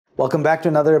Welcome back to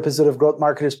another episode of Growth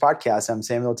Marketers Podcast. I'm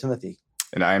Samuel Timothy.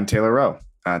 And I am Taylor Rowe.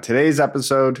 Today's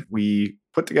episode, we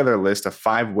put together a list of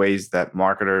 5 ways that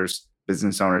marketers,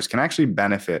 business owners can actually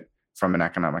benefit from an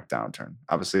economic downturn.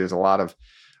 Obviously, there's a lot of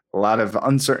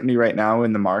uncertainty right now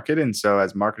in the market. And so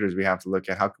as marketers, we have to look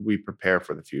at how can we prepare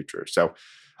for the future. So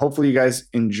hopefully you guys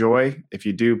enjoy. If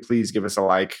you do, please give us a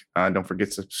like. Don't forget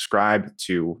to subscribe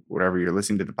to whatever you're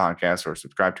listening to the podcast or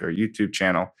subscribe to our YouTube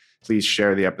channel. Please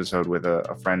share the episode with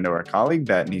a friend or a colleague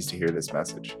that needs to hear this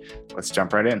message. Let's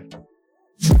jump right in.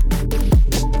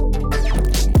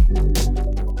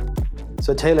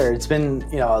 So Taylor, it's been,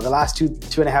 the last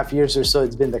two and a half years or so,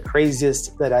 it's been the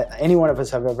craziest that any one of us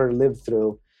have ever lived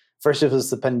through. First, it was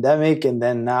the pandemic, and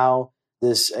then now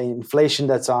this inflation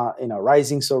that's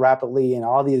rising so rapidly, and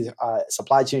all these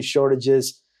supply chain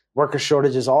shortages, worker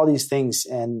shortages, all these things,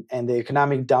 and the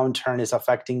economic downturn is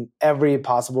affecting every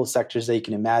possible sectors that you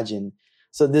can imagine.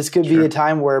 So this could be a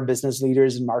time where business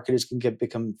leaders and marketers can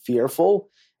become fearful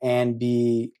and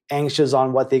be anxious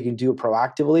on what they can do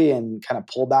proactively and kind of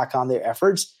pull back on their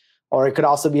efforts. Or it could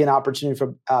also be an opportunity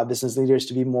for business leaders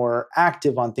to be more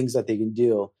active on things that they can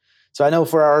do. So I know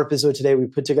for our episode today, we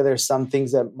put together some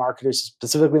things that marketers,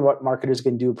 specifically what marketers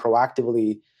can do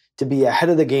proactively to be ahead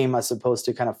of the game as opposed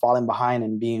to kind of falling behind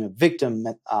and being a victim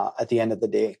at the end of the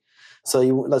day. So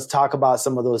let's talk about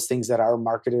some of those things that our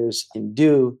marketers can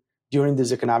do during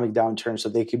this economic downturn so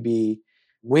they could be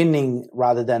winning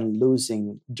rather than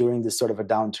losing during this sort of a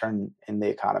downturn in the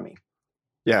economy.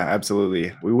 Yeah,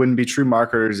 absolutely. We wouldn't be true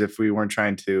marketers if we weren't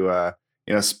trying to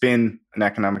spin an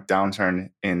economic downturn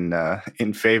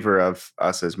in favor of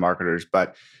us as marketers.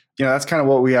 But that's kind of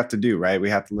what we have to do, right? We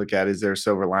have to look at, is there a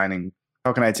silver lining?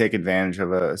 How can I take advantage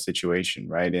of a situation,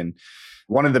 right? And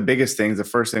one of the biggest things, the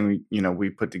first thing we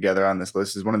put together on this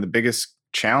list is one of the biggest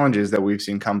challenges that we've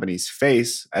seen companies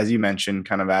face, as you mentioned,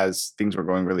 kind of as things were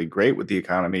going really great with the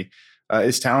economy,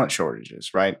 is talent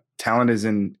shortages, right? Talent is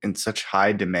in such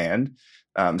high demand,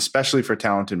 especially for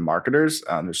talented marketers.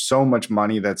 There's so much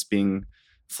money that's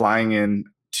flying in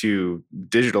to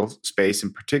digital space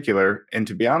in particular. And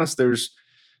to be honest,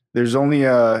 there's only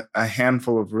a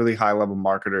handful of really high level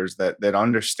marketers that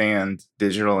understand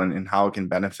digital and how it can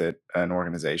benefit an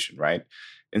organization, right?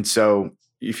 And so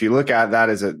if you look at that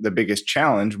as the biggest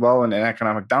challenge, well, in an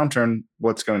economic downturn,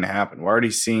 what's going to happen? We're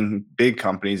already seeing big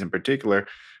companies in particular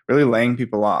really laying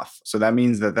people off. So that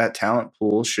means that talent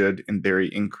pool should, in theory,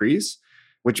 increase,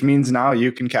 which means now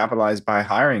you can capitalize by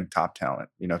hiring top talent.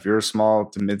 If you're a small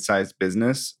to mid-sized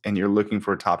business and you're looking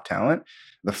for top talent,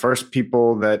 the first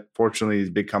people that fortunately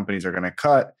these big companies are going to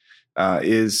cut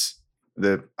is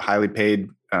the highly paid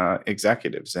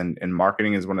executives. And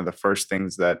marketing is one of the first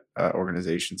things that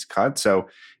organizations cut. So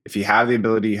if you have the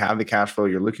ability, you have the cash flow,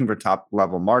 you're looking for top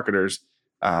level marketers,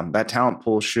 that talent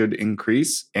pool should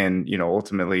increase. And,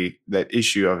 ultimately that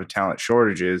issue of talent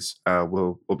shortages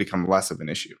will become less of an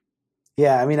issue.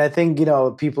 Yeah, I mean, I think,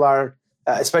 people are,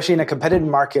 especially in a competitive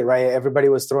market, right? Everybody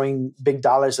was throwing big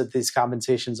dollars at these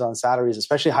compensations on salaries,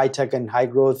 especially high tech and high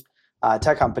growth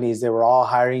tech companies. They were all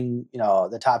hiring,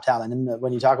 the top talent. And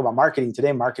when you talk about marketing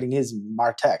today, marketing is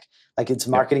MarTech. Like it's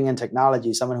marketing and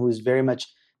technology, someone who is very much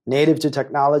native to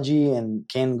technology and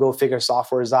can go figure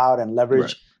softwares out and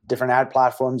leverage different ad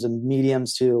platforms and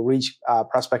mediums to reach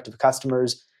prospective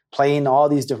customers, playing all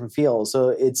these different fields. So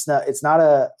it's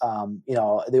not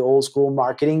the old school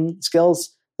marketing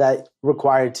skills that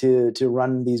required to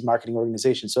run these marketing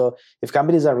organizations. So if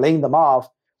companies are laying them off,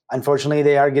 unfortunately,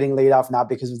 they are getting laid off not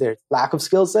because of their lack of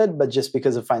skill set, but just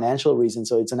because of financial reasons.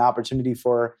 So it's an opportunity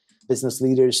for business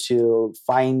leaders to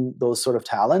find those sort of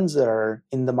talents that are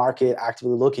in the market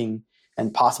actively looking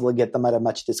and possibly get them at a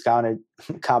much discounted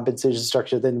compensation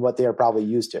structure than what they are probably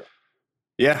used to.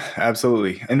 Yeah,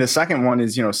 absolutely. And the second one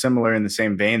is, similar in the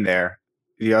same vein there.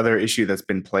 The other issue that's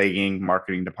been plaguing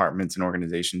marketing departments and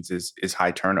organizations is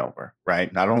high turnover,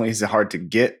 right? Not only is it hard to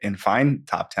get and find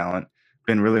top talent, it's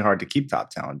been really hard to keep top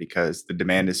talent because the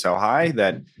demand is so high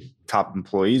that top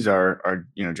employees are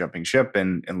jumping ship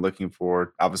and looking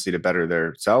for, obviously, to better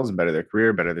themselves and better their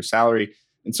career, better their salary,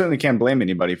 and certainly can't blame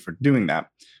anybody for doing that.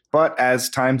 But as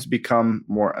times become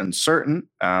more uncertain,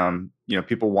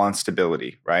 people want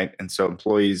stability, right? And so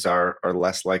employees are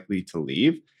less likely to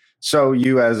leave. So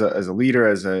you as a leader,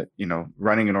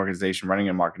 running an organization, running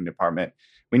a marketing department,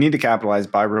 we need to capitalize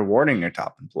by rewarding your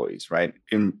top employees, right?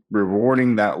 In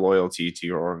rewarding that loyalty to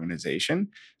your organization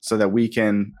so that we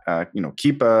can,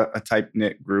 keep a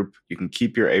tight-knit group. You can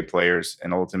keep your A players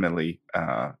and ultimately,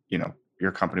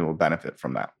 your company will benefit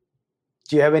from that.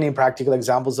 Do you have any practical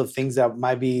examples of things that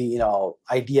might be,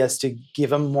 ideas to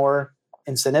give them more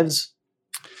incentives?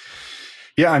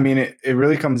 Yeah, I mean, it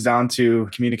really comes down to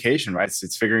communication, right?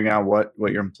 It's figuring out what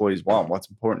your employees want, what's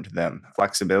important to them,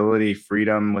 flexibility,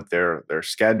 freedom with their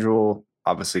schedule.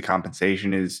 Obviously,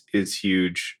 compensation is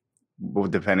huge. Well,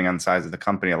 depending on the size of the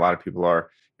company, a lot of people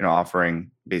are offering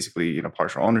basically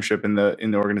partial ownership in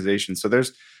the organization. So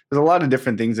there's a lot of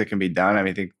different things that can be done. I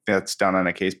mean, I think that's done on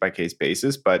a case by case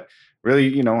basis, but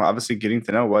really, obviously getting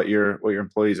to know what your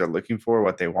employees are looking for,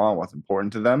 what they want, what's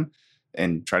important to them,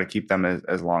 and try to keep them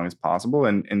as long as possible,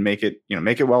 and make it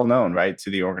well known, right, to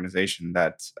the organization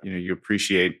that you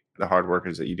appreciate the hard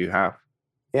workers that you do have.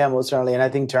 Yeah, most certainly. And I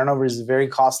think turnover is a very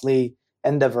costly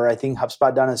endeavor. I think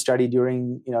HubSpot done a study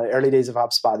during early days of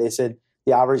HubSpot. They said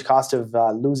the average cost of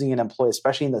losing an employee,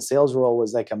 especially in the sales role,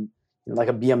 was like a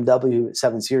BMW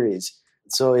 7 Series.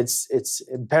 So it's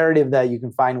imperative that you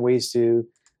can find ways to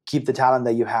keep the talent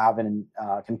that you have and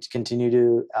continue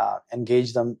to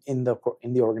engage them in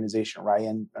the organization, right,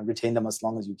 and retain them as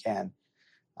long as you can.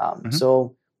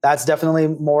 So that's definitely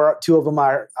more. Two of them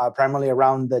are primarily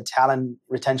around the talent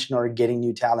retention or getting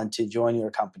new talent to join your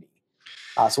company.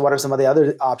 So what are some of the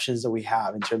other options that we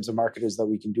have in terms of marketers that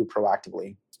we can do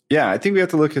proactively? Yeah, I think we have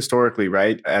to look historically,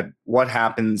 right, at what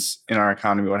happens in our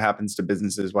economy, what happens to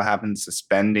businesses, what happens to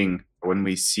spending when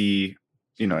we see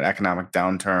an economic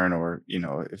downturn, or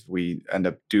if we end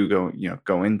up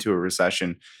go into a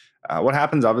recession. What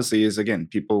happens obviously is, again,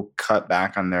 people cut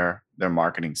back on their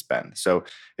marketing spend. So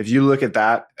if you look at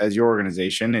that as your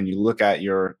organization, and you look at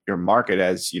your market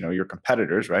as your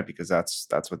competitors, right, because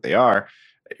that's what they are.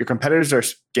 Your competitors are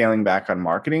scaling back on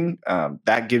marketing.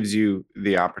 That gives you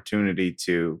the opportunity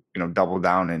to double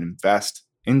down and invest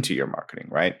into your marketing,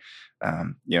 right?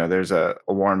 There's a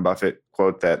Warren Buffett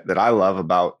quote that I love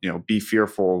about be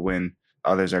fearful when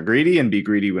others are greedy, and be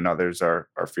greedy when others are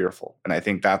fearful. And I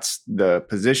think that's the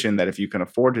position that if you can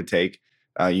afford to take,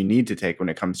 you need to take when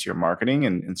it comes to your marketing,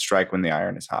 and strike when the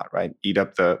iron is hot, right? Eat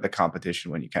up the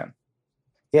competition when you can.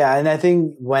 Yeah, and I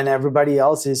think when everybody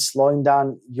else is slowing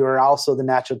down, you're also the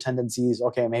natural tendency is,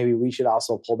 okay, maybe we should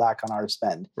also pull back on our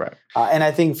spend. Right. And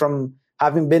I think from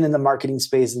having been in the marketing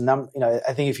space,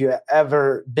 I think if you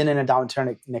ever been in a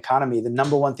downturn in economy, the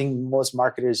number one thing most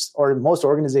marketers or most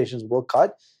organizations will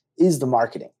cut is the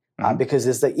marketing, because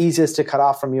it's the easiest to cut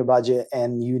off from your budget,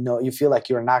 and you feel like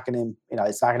you're not going to,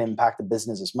 it's not going to impact the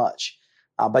business as much,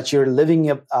 but you're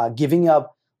giving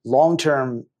up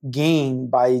long-term gain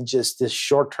by just this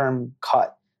short-term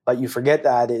cut. But you forget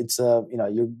that it's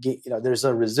there's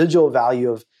a residual value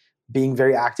of being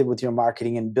very active with your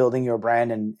marketing and building your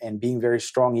brand and being very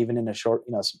strong even in a short,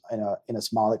 in a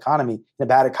small economy, in a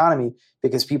bad economy,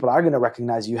 because people are going to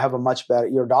recognize you have a much better,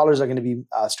 your dollars are going to be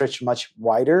stretched much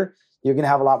wider. You're going to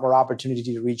have a lot more opportunity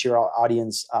to reach your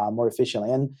audience more efficiently.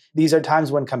 And these are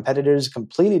times when competitors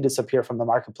completely disappear from the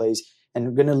marketplace and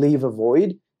are going to leave a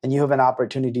void, and you have an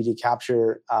opportunity to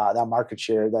capture that market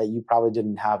share that you probably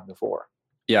didn't have before.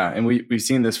 Yeah, and we've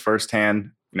seen this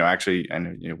firsthand. Actually,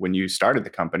 and when you started the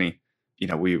company,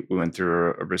 we went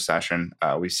through a recession.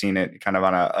 We've seen it kind of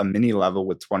on a mini level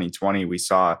with 2020. We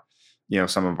saw,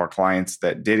 some of our clients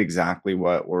that did exactly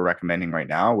what we're recommending right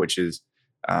now, which is,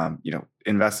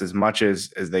 invest as much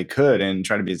as they could and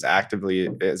try to be as active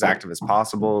as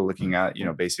possible, looking at,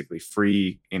 basically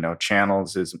free,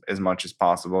 channels as much as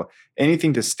possible,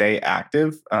 anything to stay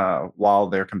active while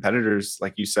their competitors,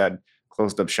 like you said,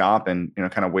 closed up shop and,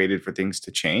 kind of waited for things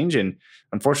to change. And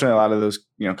unfortunately, a lot of those,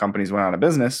 companies went out of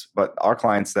business, but our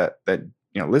clients that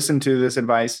listened to this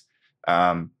advice,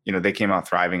 they came out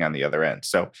thriving on the other end.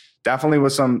 So definitely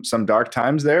was some dark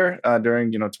times there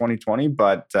during 2020,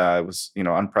 but it was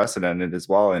unprecedented as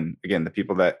well. And again, the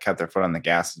people that kept their foot on the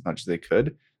gas as much as they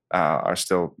could are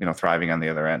still thriving on the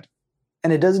other end.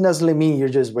 And it doesn't necessarily mean you're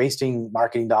just wasting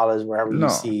marketing dollars wherever you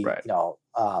see right.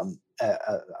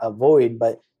 A void,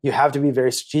 but you have to be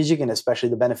very strategic. And especially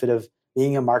the benefit of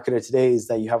being a marketer today is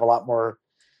that you have a lot more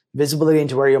visibility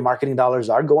into where your marketing dollars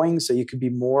are going. So you could be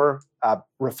more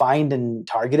refined and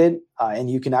targeted,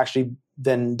 and you can actually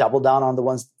then double down on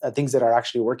the things that are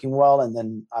actually working well, and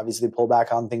then obviously pull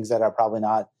back on things that are probably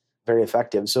not very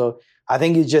effective. So I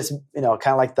think you just, kind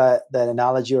of like that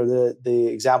analogy or the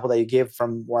example that you gave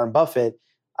from Warren Buffett.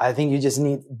 I think you just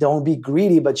don't be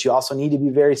greedy, but you also need to be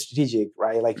very strategic,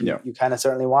 right? Like you kind of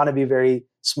certainly want to be very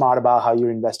smart about how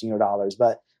you're investing your dollars.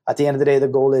 But at the end of the day, the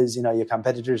goal is, your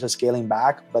competitors are scaling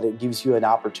back, but it gives you an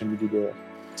opportunity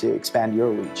to expand your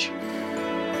reach.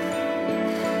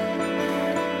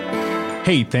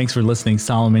 Hey, thanks for listening.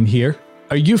 Solomon here.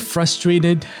 Are you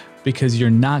frustrated because you're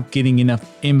not getting enough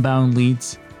inbound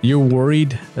leads? You're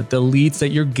worried that the leads that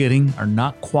you're getting are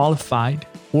not qualified?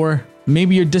 Or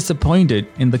maybe you're disappointed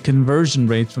in the conversion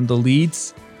rates from the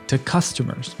leads to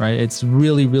customers, right? It's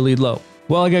really, really low.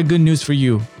 Well, I got good news for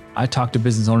you. I talk to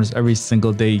business owners every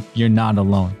single day. You're not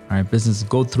alone, all right? Businesses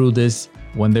go through this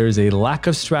when there is a lack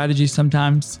of strategy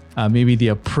sometimes. Maybe the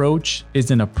approach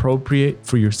isn't appropriate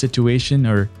for your situation,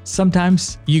 or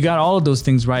sometimes you got all of those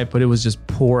things right, but it was just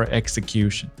poor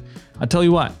execution. I'll tell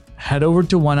you what, head over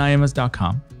to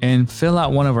oneims.com and fill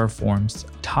out one of our forms.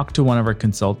 Talk to one of our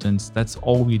consultants. That's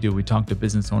all we do. We talk to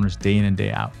business owners day in and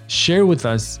day out. Share with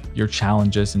us your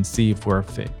challenges and see if we're a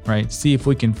fit, right? See if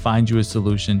we can find you a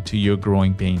solution to your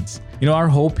growing pains. You know, our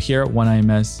hope here at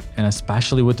OneIMS, and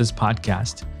especially with this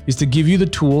podcast, is to give you the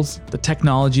tools, the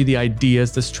technology, the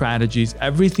ideas, the strategies,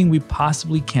 everything we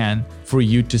possibly can for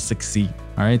you to succeed.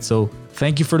 All right. So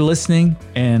thank you for listening,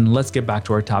 and let's get back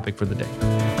to our topic for the day.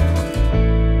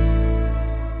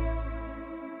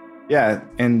 Yeah,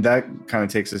 and that kind of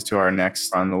takes us to our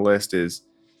next on the list is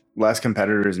less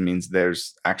competitors means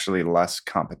there's actually less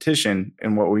competition.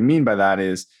 And what we mean by that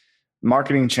is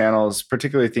marketing channels,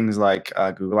 particularly things like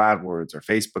Google AdWords or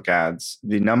Facebook ads,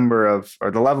 the number of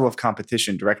or the level of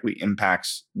competition directly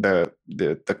impacts the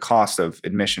cost of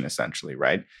admission, essentially,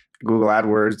 right? Google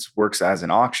AdWords works as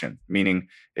an auction, meaning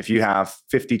if you have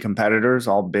 50 competitors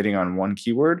all bidding on one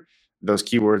keyword, those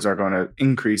keywords are going to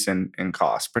increase in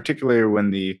cost, particularly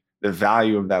when the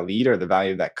value of that lead or the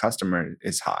value of that customer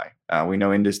is high. We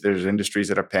know there's industries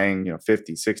that are paying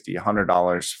 $50, $60,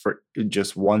 $100 for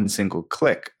just one single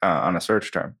click on a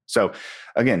search term. So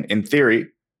again, in theory,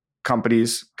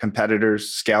 competitors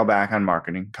scale back on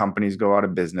marketing, companies go out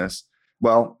of business.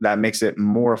 Well, that makes it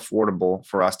more affordable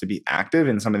for us to be active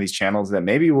in some of these channels that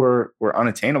maybe were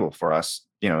unattainable for us,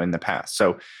 in the past.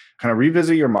 So kind of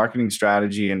revisit your marketing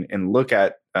strategy and look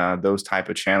at those type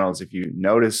of channels. If you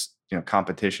notice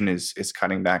competition is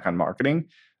cutting back on marketing,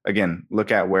 again, look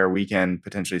at where we can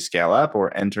potentially scale up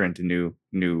or enter into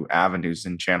new avenues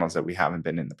and channels that we haven't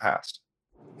been in the past.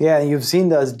 Yeah, you've seen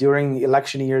those during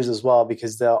election years as well,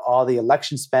 because all the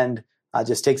election spend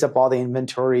just takes up all the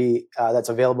inventory that's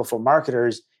available for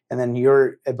marketers, and then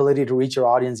your ability to reach your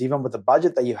audience, even with the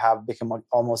budget that you have, become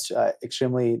almost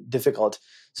extremely difficult.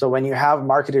 So when you have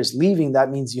marketers leaving, that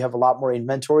means you have a lot more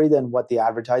inventory than what the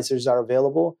advertisers are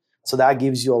available. So that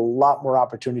gives you a lot more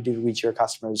opportunity to reach your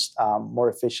customers more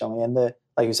efficiently. And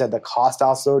like you said, the cost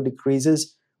also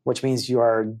decreases, which means you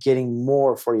are getting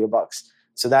more for your bucks.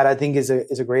 So that, I think, is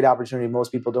a great opportunity.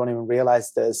 Most people don't even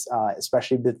realize this,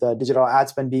 especially with the digital ad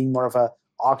spend being more of a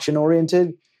auction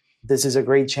oriented. This is a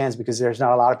great chance because there's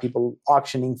not a lot of people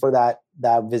auctioning for that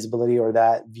visibility or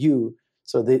that view.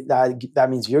 So that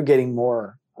means you're getting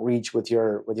more reach with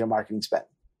your marketing spend.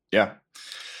 Yeah.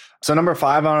 So number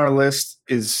 5 on our list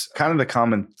is kind of the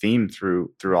common theme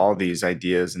through all these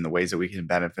ideas and the ways that we can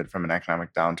benefit from an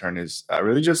economic downturn is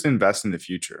really just invest in the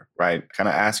future, right? Kind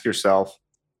of ask yourself,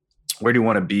 where do you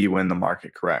want to be when the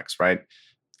market corrects, right?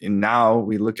 And now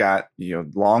we look at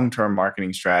long-term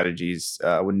marketing strategies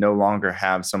would no longer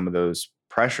have some of those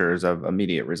pressures of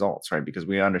immediate results, right? Because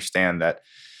we understand that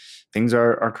things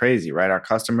are crazy, right? Our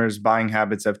customers' buying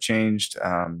habits have changed.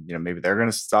 Maybe they're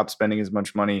going to stop spending as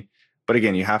much money. But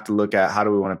again, you have to look at how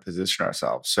do we want to position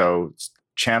ourselves. So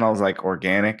channels like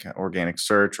organic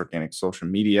search, organic social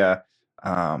media,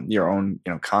 your own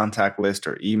contact list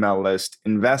or email list,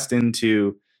 invest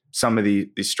into some of the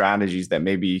strategies that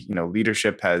maybe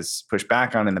leadership has pushed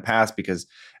back on in the past because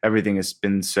everything has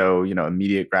been so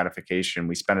immediate gratification.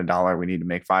 We spend $1, we need to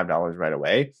make $5 right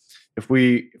away. If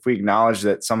we acknowledge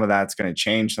that some of that's going to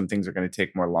change, some things are going to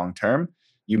take more long term,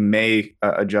 you may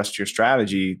adjust your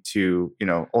strategy to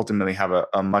ultimately have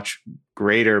a much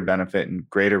greater benefit and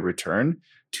greater return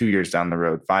 2 years down the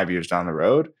road, 5 years down the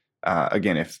road.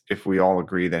 Again, if we all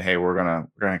agree that, hey, we're gonna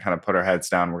kind of put our heads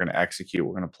down, we're gonna execute,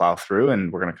 we're gonna plow through,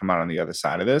 and we're gonna come out on the other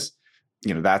side of this,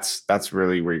 that's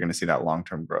really where you're gonna see that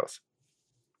long-term growth.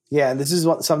 Yeah, and this is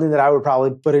something that I would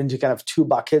probably put into kind of 2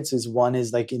 buckets. One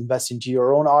is like invest into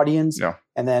your own audience,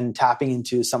 and then tapping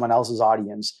into someone else's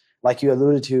audience. Like you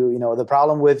alluded to, the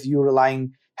problem with you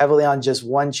relying heavily on just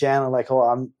one channel, like, oh,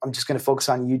 I'm just going to focus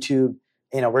on YouTube.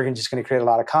 We're just going to create a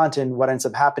lot of content. What ends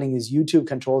up happening is YouTube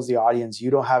controls the audience. You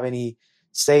don't have any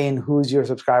say in who's your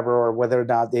subscriber or whether or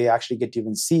not they actually get to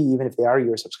even see, even if they are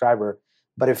your subscriber.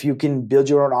 But if you can build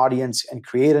your own audience and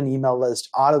create an email list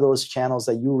out of those channels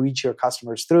that you reach your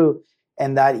customers through,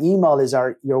 and that email is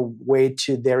your way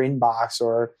to their inbox,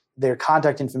 or their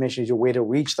contact information is your way to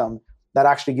reach them, that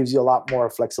actually gives you a lot more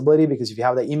flexibility, because if you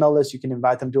have the email list, you can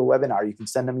invite them to a webinar, you can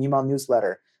send them email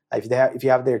newsletter, If you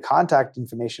have their contact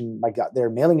information, like their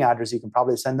mailing address, you can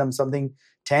probably send them something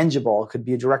tangible. It could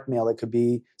be a direct mail. It could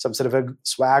be some sort of a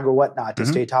swag or whatnot to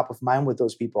stay top of mind with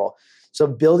those people. So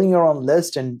building your own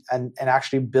list and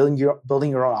actually building your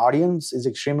own audience is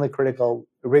extremely critical,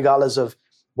 regardless of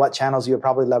what channels you're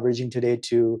probably leveraging today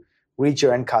to reach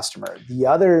your end customer. The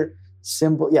other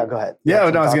simple, go ahead. I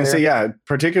was going to say,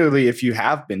 particularly if you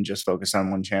have been just focused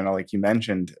on one channel, like you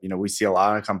mentioned, we see a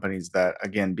lot of companies that,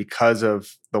 again, because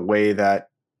of the way that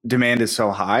demand is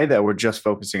so high that we're just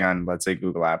focusing on, let's say,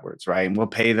 Google AdWords, right? And we'll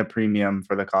pay the premium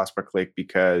for the cost per click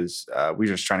because we're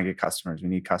just trying to get customers. We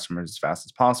need customers as fast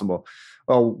as possible.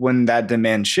 Well, when that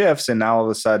demand shifts and now all of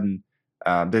a sudden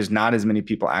there's not as many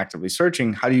people actively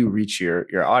searching, how do you reach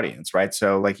your audience, right?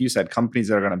 So like you said, companies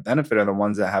that are going to benefit are the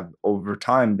ones that have over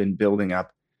time been building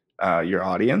up your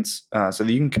audience so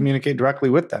that you can communicate directly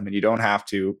with them and you don't have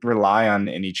to rely on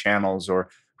any channels or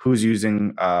who's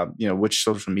using, which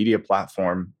social media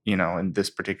platform, in this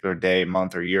particular day,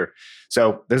 month, or year.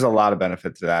 So there's a lot of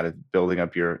benefit to that, of building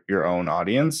up your own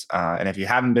audience. And if you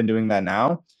haven't been doing that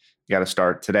now, you got to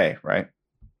start today, right?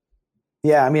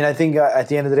 Yeah, I mean, I think at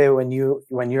the end of the day, when you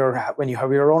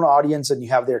have your own audience and you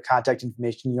have their contact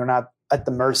information, you're not at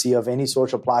the mercy of any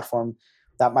social platform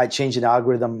that might change an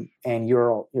algorithm, and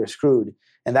you're screwed.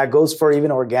 And that goes for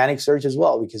even organic search as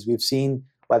well, because we've seen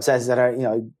websites that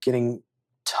are getting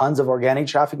tons of organic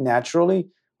traffic naturally.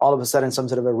 All of a sudden, some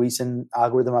sort of a recent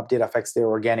algorithm update affects their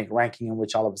organic ranking, in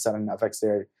which all of a sudden affects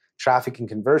their traffic and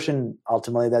conversion.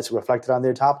 Ultimately, that's reflected on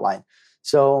their top line.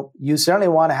 So you certainly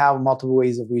want to have multiple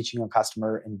ways of reaching a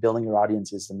customer, and building your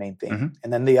audience is the main thing. Mm-hmm.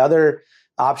 And then the other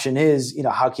option is,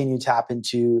 how can you tap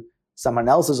into someone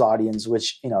else's audience,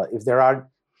 which, if there are,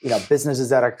 businesses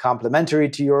that are complementary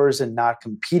to yours and not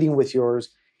competing with yours,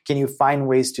 can you find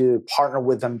ways to partner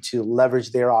with them to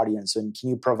leverage their audience? And can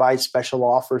you provide special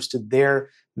offers to their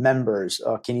members?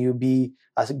 Can you be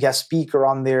a guest speaker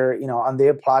on their, on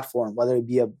their platform, whether it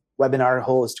be a webinar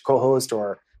host, co-host,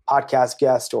 or podcast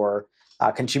guest, or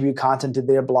contribute content to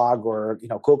their blog, or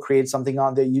co-create something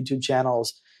on their YouTube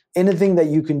channels? Anything that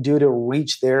you can do to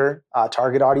reach their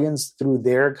target audience through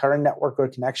their current network or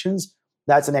connections,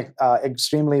 that's an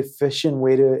extremely efficient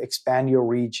way to expand your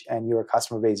reach and your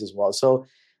customer base as well. So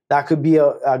that could be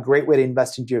a great way to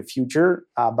invest into your future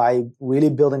by really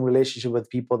building relationship with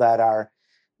people that are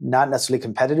not necessarily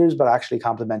competitors, but actually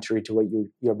complementary to what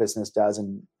your business does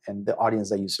and the audience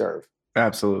that you serve.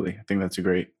 Absolutely. I think that's a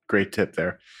great tip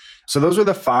there. So those were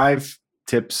the 5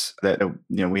 tips that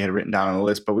we had written down on the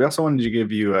list, but we also wanted to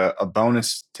give you a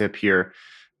bonus tip here.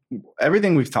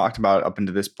 Everything we've talked about up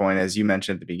until this point, as you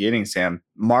mentioned at the beginning, Sam,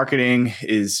 marketing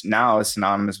is now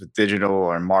synonymous with digital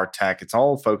or MarTech. It's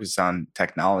all focused on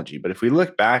technology. But if we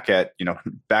look back at,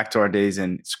 back to our days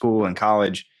in school and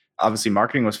college, obviously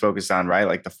marketing was focused on, right,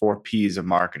 like the 4 P's of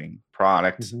marketing: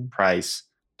 product, mm-hmm. price,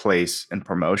 place, and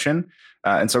promotion.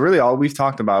 And so really all we've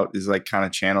talked about is like kind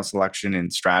of channel selection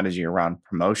and strategy around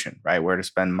promotion, right? Where to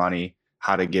spend money,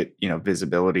 how to get,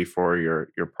 visibility for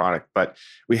your product. But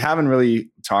we haven't really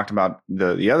talked about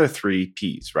the other 3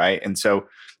 P's, right? And so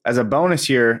as a bonus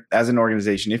here, as an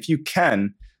organization, if you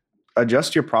can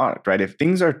adjust your product, right? If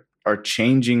things are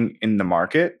changing in the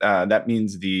market, that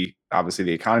means obviously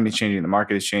the economy is changing, the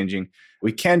market is changing.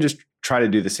 We can't just try to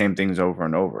do the same things over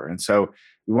and over. And so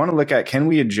we want to look at, can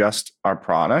we adjust our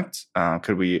product?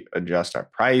 Could we adjust our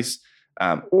price?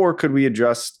 Or could we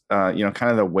adjust, kind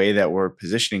of the way that we're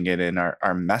positioning it in our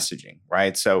messaging,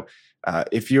 right? So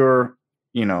if your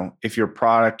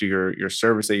product or your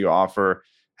service that you offer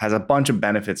has a bunch of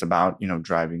benefits about,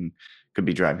 could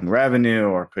be driving revenue,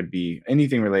 or could be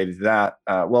anything related to that.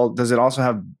 Well, does it also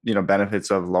have, benefits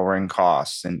of lowering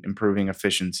costs and improving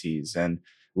efficiencies and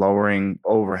lowering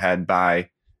overhead by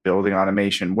building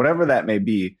automation, whatever that may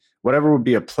be, whatever would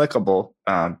be applicable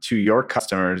to your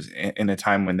customers in a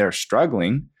time when they're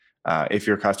struggling, if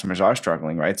your customers are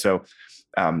struggling, right? So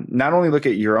not only look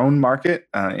at your own market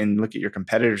and look at your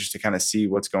competitors to kind of see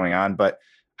what's going on, but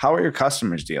how are your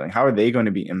customers dealing? How are they going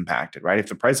to be impacted, right? If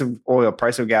the price of oil,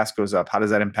 price of gas goes up, how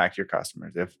does that impact your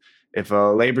customers? If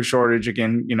a labor shortage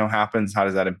again, happens, how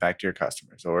does that impact your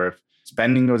customers? Or if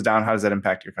spending goes down, how does that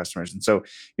impact your customers? And so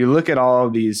you look at all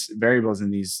of these variables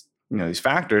and these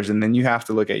factors, and then you have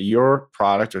to look at your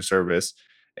product or service.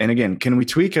 And again, can we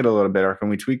tweak it a little bit, or can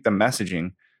we tweak the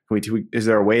messaging? Is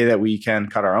there a way that we can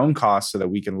cut our own costs so that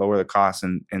we can lower the costs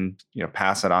and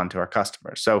pass it on to our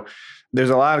customers? So there's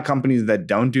a lot of companies that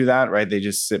don't do that, right? They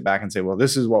just sit back and say, well,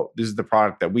 this is the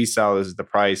product that we sell, this is the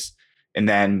price. And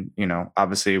then,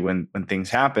 obviously when things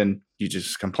happen, you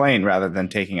just complain rather than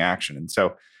taking action. And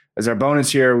so as our bonus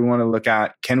here, we want to look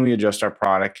at, can we adjust our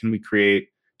product? Can we create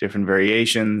different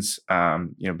variations.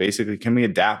 Basically, can we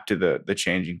adapt to the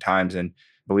changing times? And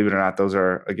believe it or not, those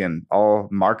are, again, all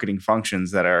marketing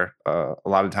functions that are a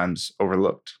lot of times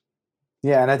overlooked.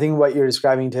 Yeah, and I think what you're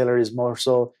describing, Taylor, is more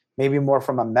so maybe more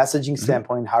from a messaging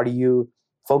standpoint. How do you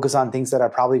focus on things that are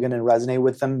probably going to resonate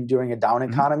with them during a down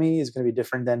economy is going to be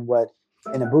different than what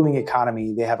in a booming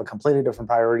economy, they have a completely different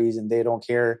priorities and they don't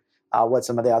care what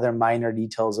some of the other minor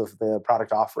details of the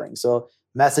product offering. So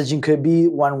messaging could be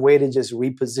one way to just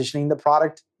repositioning the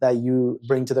product that you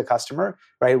bring to the customer,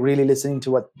 right? Really listening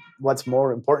to what's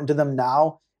more important to them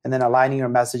now, and then aligning your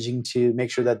messaging to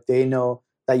make sure that they know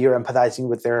that you're empathizing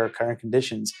with their current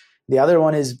conditions. The other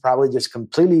one is probably just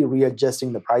completely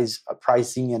readjusting the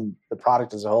pricing and the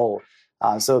product as a whole.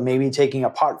 So maybe taking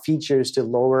apart features to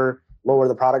lower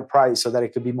the product price so that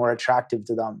it could be more attractive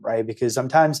to them, right? Because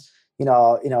sometimes, in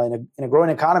a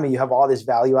growing economy, you have all these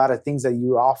value-added things that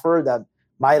you offer that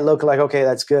might look like, okay,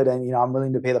 that's good, and I'm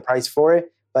willing to pay the price for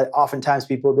it. But oftentimes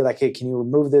people will be like, hey, can you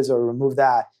remove this or remove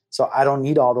that? So I don't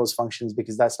need all those functions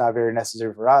because that's not very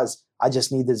necessary for us. I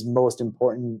just need this most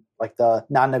important, like the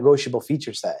non-negotiable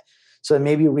feature set. So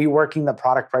maybe reworking the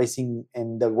product pricing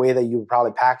and the way that you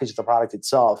probably package the product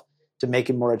itself to make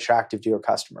it more attractive to your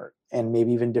customer, and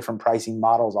maybe even different pricing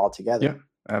models altogether. Yeah.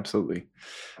 Absolutely.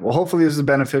 Well, hopefully this is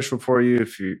beneficial for you.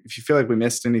 If you feel like we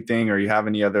missed anything or you have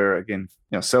any other, again,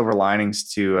 silver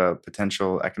linings to a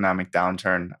potential economic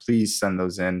downturn, please send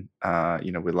those in.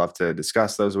 We'd love to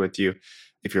discuss those with you.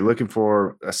 If you're looking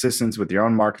for assistance with your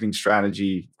own marketing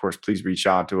strategy, of course, please reach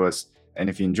out to us. And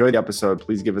if you enjoyed the episode,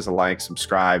 please give us a like,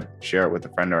 subscribe, share it with a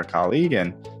friend or a colleague,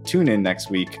 and tune in next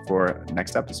week for the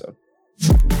next episode.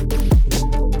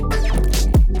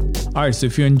 All right, so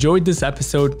if you enjoyed this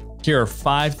episode, here are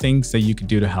 5 things that you could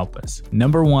do to help us.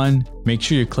 Number 1, make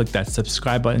sure you click that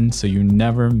subscribe button so you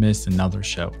never miss another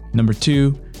show. Number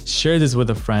 2, share this with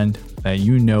a friend that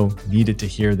you know needed to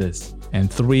hear this.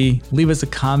 And 3, leave us a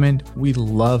comment. We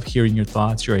love hearing your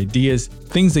thoughts, your ideas,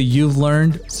 things that you've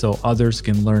learned so others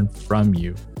can learn from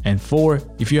you. And 4,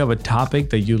 if you have a topic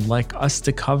that you'd like us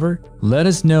to cover, let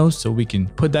us know so we can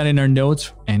put that in our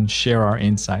notes and share our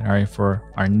insight, all right,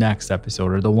 for our next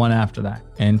episode or the one after that.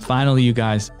 And finally, you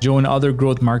guys, join other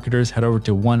growth marketers, head over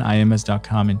to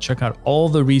oneims.com and check out all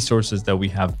the resources that we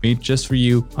have made just for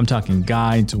you. I'm talking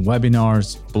guides,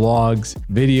 webinars, blogs,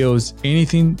 videos,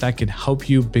 anything that could help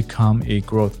you become a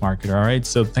growth marketer, all right?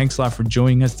 So thanks a lot for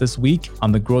joining us this week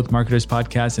on the Growth Marketers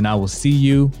Podcast, and I will see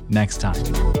you next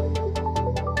time.